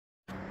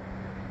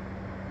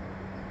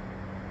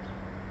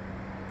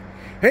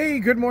Hey,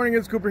 good morning.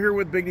 It's Cooper here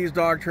with Big D's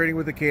Dog Trading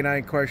with the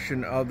canine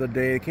question of the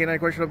day. The canine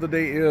question of the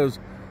day is,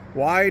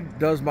 why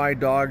does my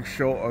dog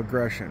show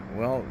aggression?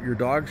 Well, your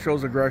dog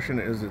shows aggression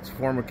is its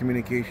form of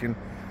communication,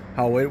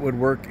 how it would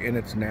work in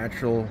its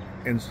natural,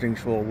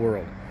 instinctual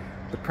world.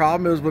 The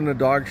problem is when the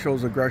dog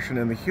shows aggression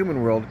in the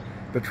human world,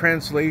 the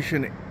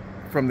translation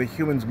from the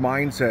human's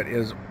mindset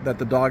is that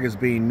the dog is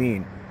being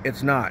mean.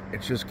 It's not.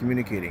 It's just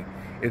communicating.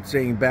 It's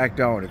saying back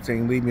down. It's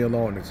saying leave me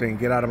alone. It's saying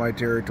get out of my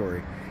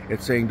territory.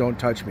 It's saying don't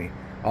touch me.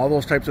 All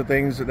those types of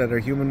things that a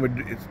human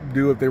would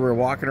do if they were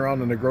walking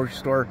around in the grocery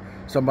store,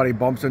 somebody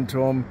bumps into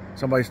them,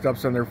 somebody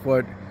steps on their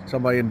foot,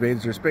 somebody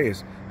invades their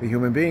space. The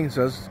human being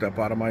says, step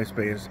out of my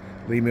space,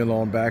 leave me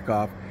alone, back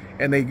off.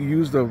 And they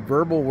use the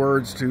verbal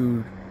words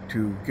to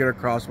get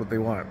across what they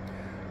want.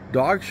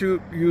 Dogs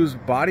use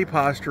body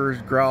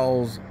postures,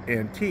 growls,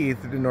 and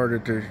teeth in order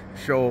to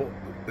show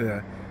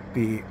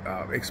the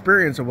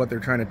experience of what they're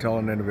trying to tell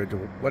an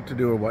individual, what to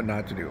do and what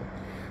not to do.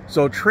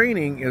 So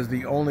training is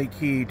the only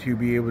key to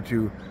be able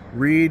to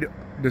read,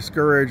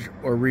 discourage,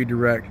 or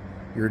redirect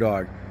your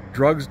dog.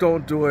 Drugs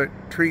don't do it,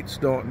 treats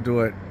don't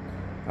do it,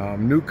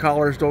 new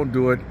collars don't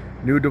do it,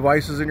 new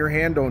devices in your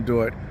hand don't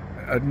do it,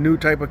 a new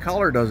type of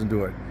collar doesn't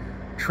do it.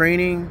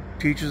 Training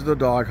teaches the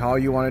dog how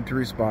you want it to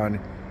respond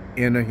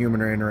in a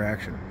human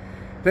interaction.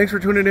 Thanks for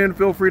tuning in.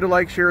 Feel free to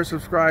like, share,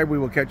 subscribe. We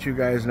will catch you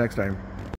guys next time.